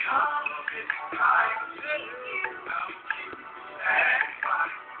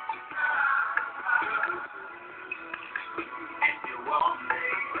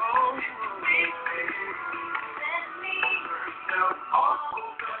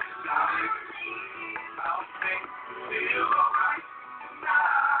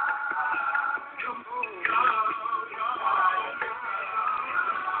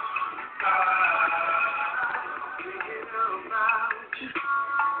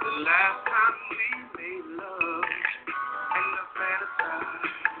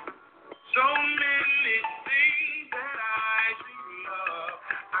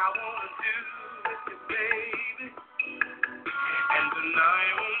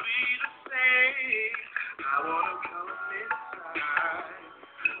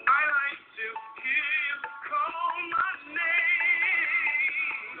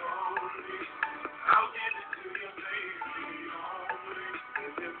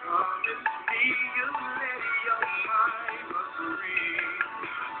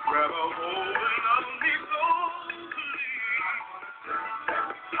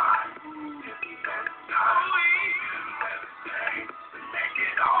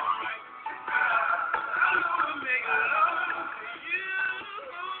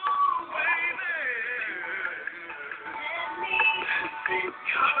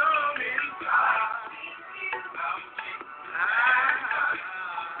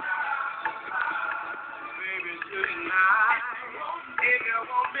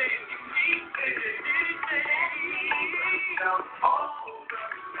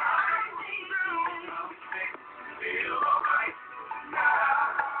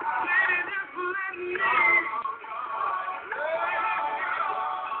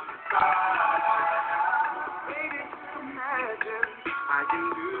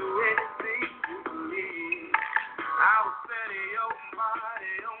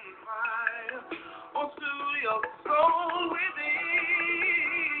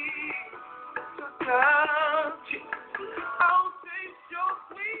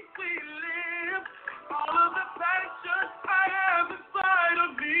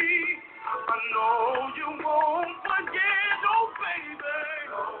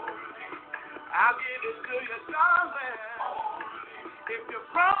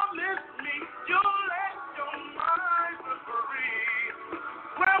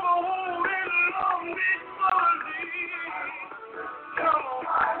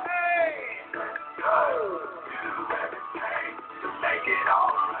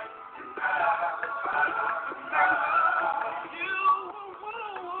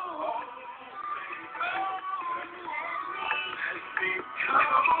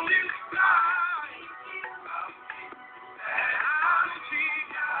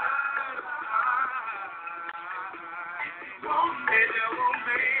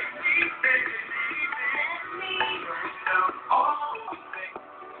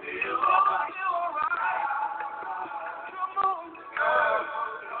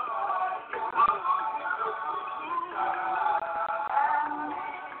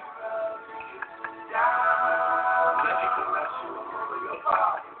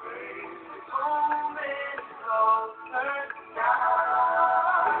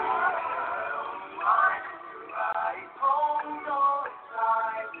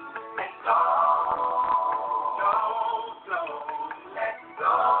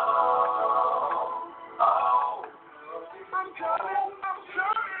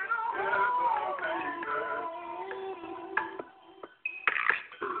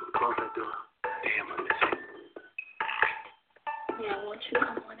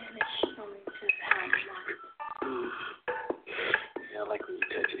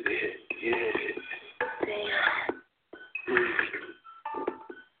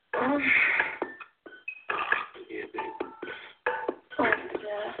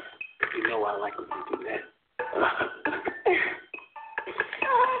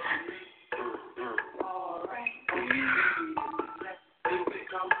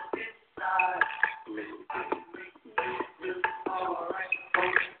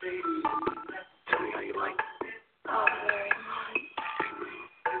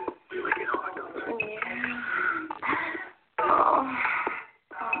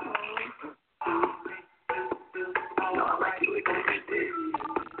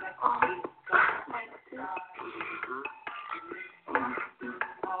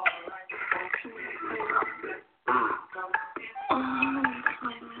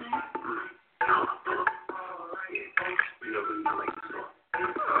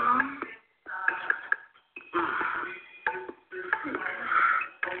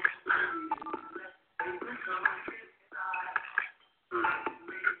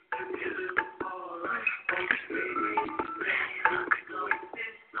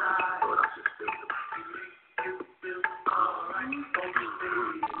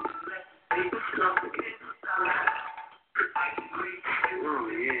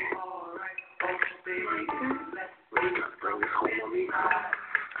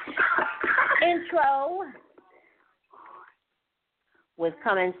Intro with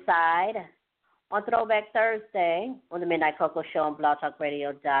Come Inside on Throwback Thursday on the Midnight Koko Show on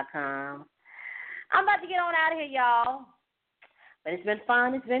blogtalkradio.com. I'm about to get on out of here, y'all. But it's been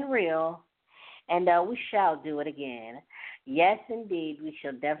fun. It's been real. And we shall do it again. Yes, indeed, we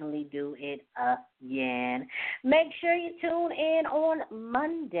shall definitely do it again. Make sure you tune in on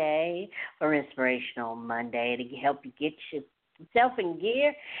Monday for Inspirational Monday to help you get yourself in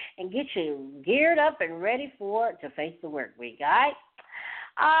gear and get you geared up and ready to face the work week, all right?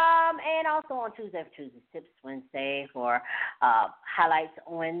 And also on Tuesday for Tuesday Tips Wednesday for Highlights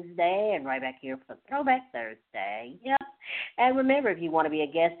Wednesday and right back here for Throwback Thursday. Yep. And remember, if you want to be a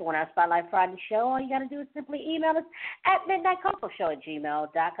guest on our Spotlight Friday show, all you got to do is simply email us at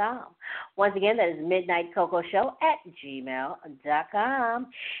midnightcocoshow@gmail.com. Once again, that is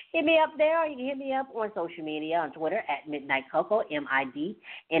midnightcocoshow@gmail.com. Hit me up there, or you can hit me up on social media on Twitter at midnightcoco,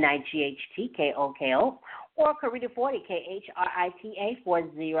 MIDNIGHTKOKO, or Karita40,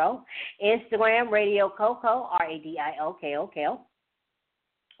 KHRITA40. Instagram, Radio Koko, RADIOKOKO.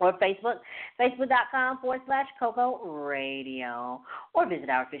 Or Facebook, facebook.com/Koko Radio. Or visit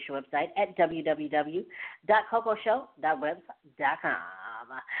our official website at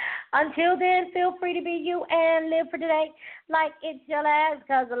www.cocoshow.website.com. Until then, feel free to be you and live for today like it's your last,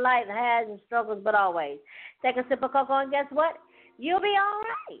 because the life has its struggles, but always. Take a sip of cocoa, and guess what? You'll be all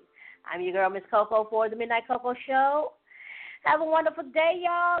right. I'm your girl, Miss Koko, for the Midnight Koko Show. Have a wonderful day,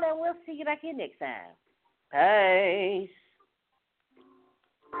 y'all, and we'll see you back here next time. Peace.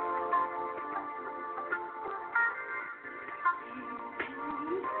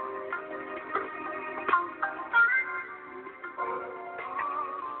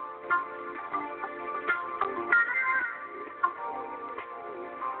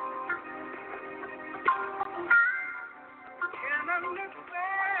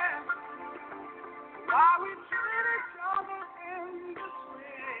 Why we treat each other in this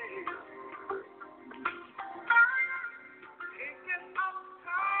way? Taking up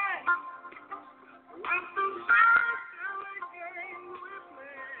time with the very silly game we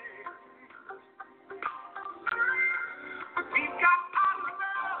play. We've got our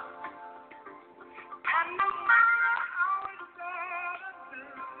love, and no matter how it's said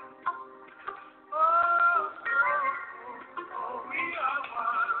or done, we are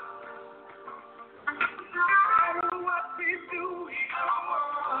one. No matter what we do, we are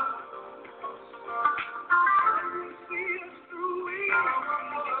one. You see us through, we are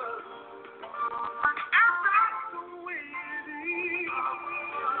one. And that's the way it is.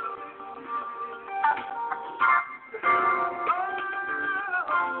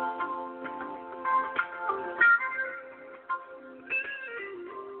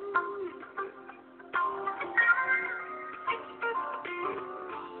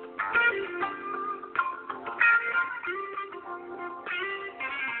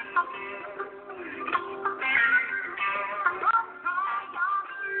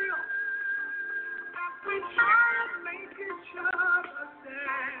 We try to make each other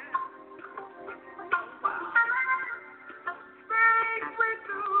dance. Things we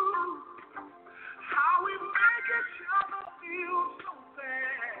do, how we make each other feel so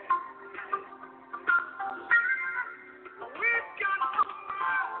bad. We've got so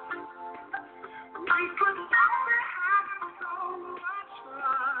much. We could all be having so much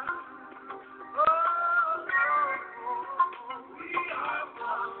fun. We are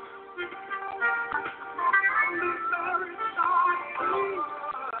one.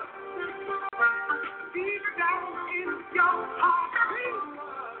 Deep down in your heart,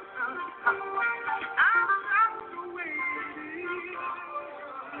 that's the way it is.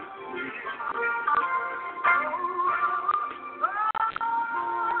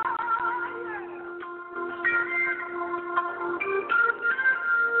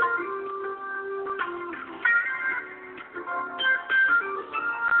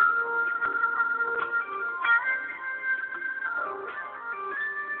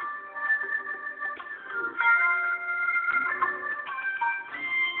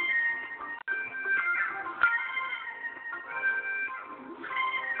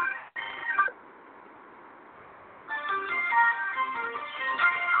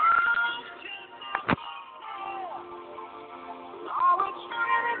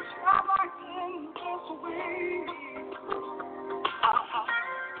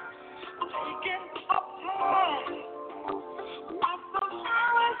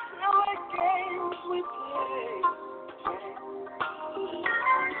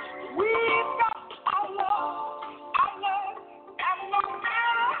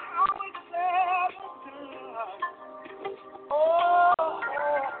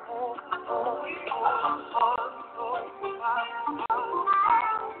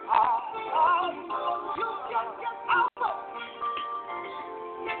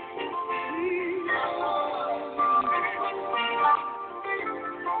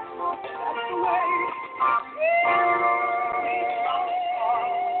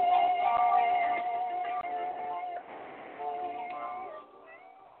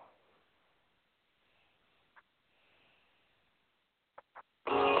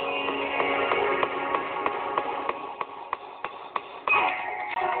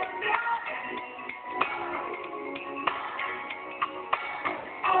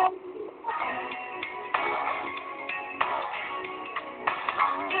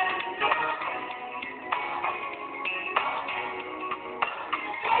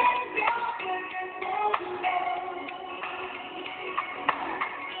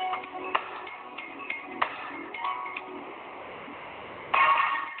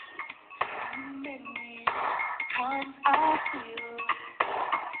 Sometimes I feel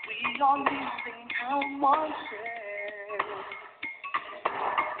we are losing someone else.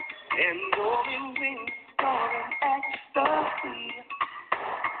 And knowing when it's going ecstasy,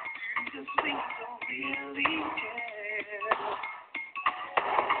 you just seem to really care.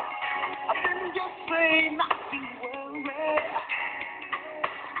 I've been just saying not to worry.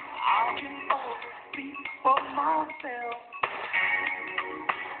 I can only speak for myself.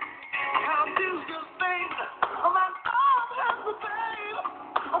 How do you think that God has the pain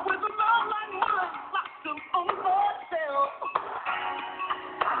with a love like mine locked up on myself?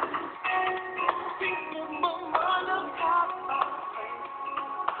 Speaking my mind of God,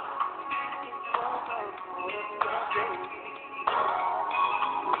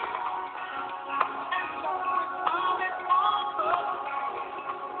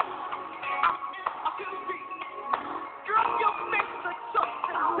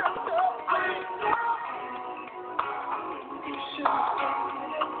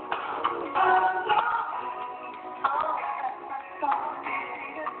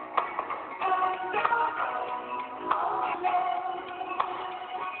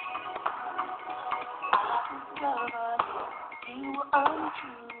 you were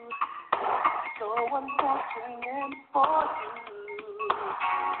untrue, so unfortunate for you.